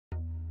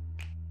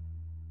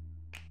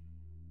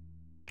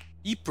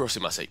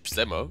eProsima Shapes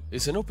Demo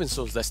is an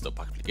open-source desktop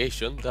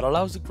application that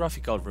allows the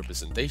graphical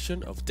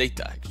representation of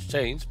data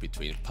exchange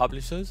between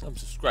publishers and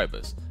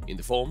subscribers in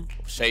the form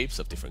of shapes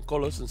of different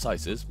colors and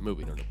sizes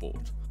moving on a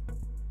board.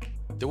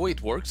 The way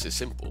it works is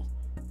simple.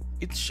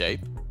 Each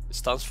shape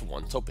stands for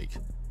one topic,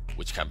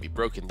 which can be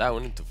broken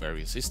down into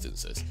various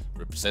instances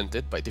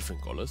represented by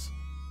different colors.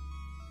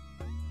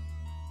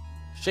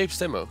 Shapes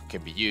Demo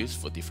can be used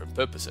for different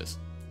purposes.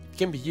 It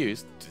can be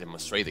used to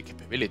demonstrate the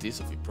capabilities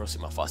of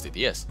eProsima Fast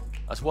DDS,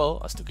 as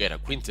well as to get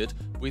acquainted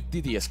with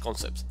DDS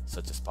concepts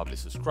such as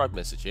publish-subscribe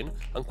messaging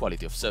and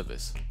quality of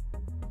service.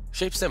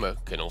 Shapes Demo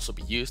can also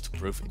be used to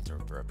prove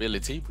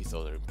interoperability with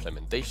other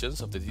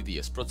implementations of the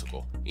DDS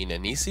protocol in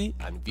an easy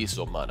and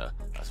visual manner,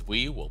 as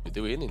we will be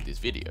doing in this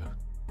video.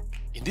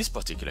 In this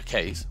particular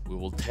case, we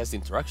will test the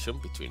interaction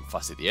between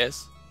Fast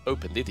DDS,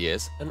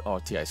 OpenDDS and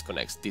RTI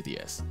Connext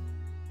DDS.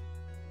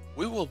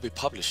 We will be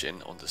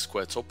publishing on the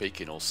square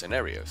topic in all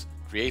scenarios,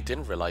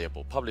 creating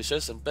reliable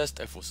publishers and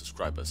best effort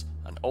subscribers,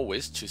 and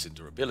always choosing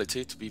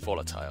durability to be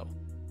volatile.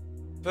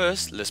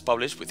 First, let's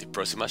publish with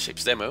eProsima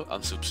Shapes Demo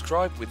and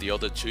subscribe with the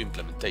other two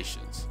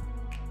implementations.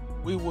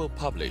 We will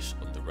publish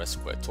on the rest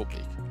square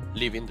topic,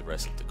 leaving the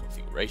rest of the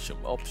configuration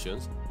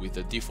options with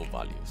the default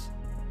values.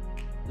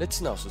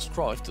 Let's now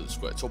subscribe to the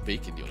square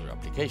topic in the other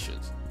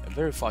applications and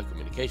verify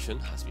communication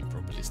has been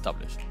properly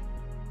established.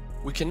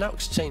 We can now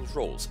exchange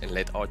roles and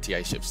let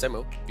RTI Shapes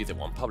Demo be the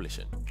one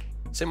publishing.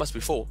 Same as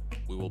before,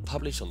 we will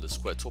publish on the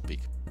square topic,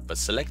 but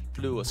select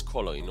blue as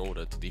color in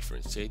order to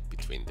differentiate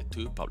between the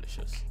two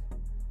publishers.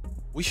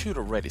 We should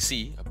already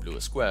see a blue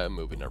square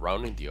moving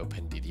around in the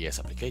OpenDDS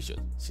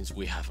application, since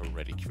we have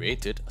already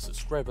created a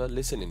subscriber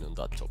listening on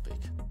that topic.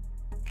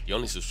 The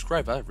only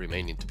subscriber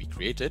remaining to be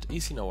created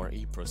is in our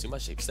eProsima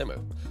Shapes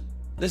Demo.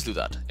 Let's do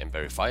that and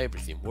verify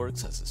everything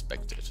works as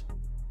expected.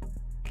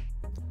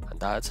 And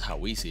that's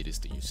how easy it is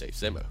to use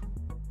Shapes Demo.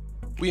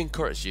 We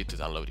encourage you to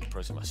download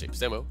eProsima Shapes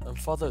Demo and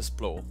further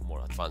explore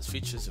more advanced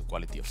features and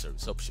quality of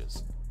service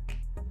options.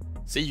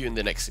 See you in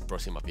the next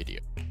eProsima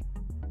video.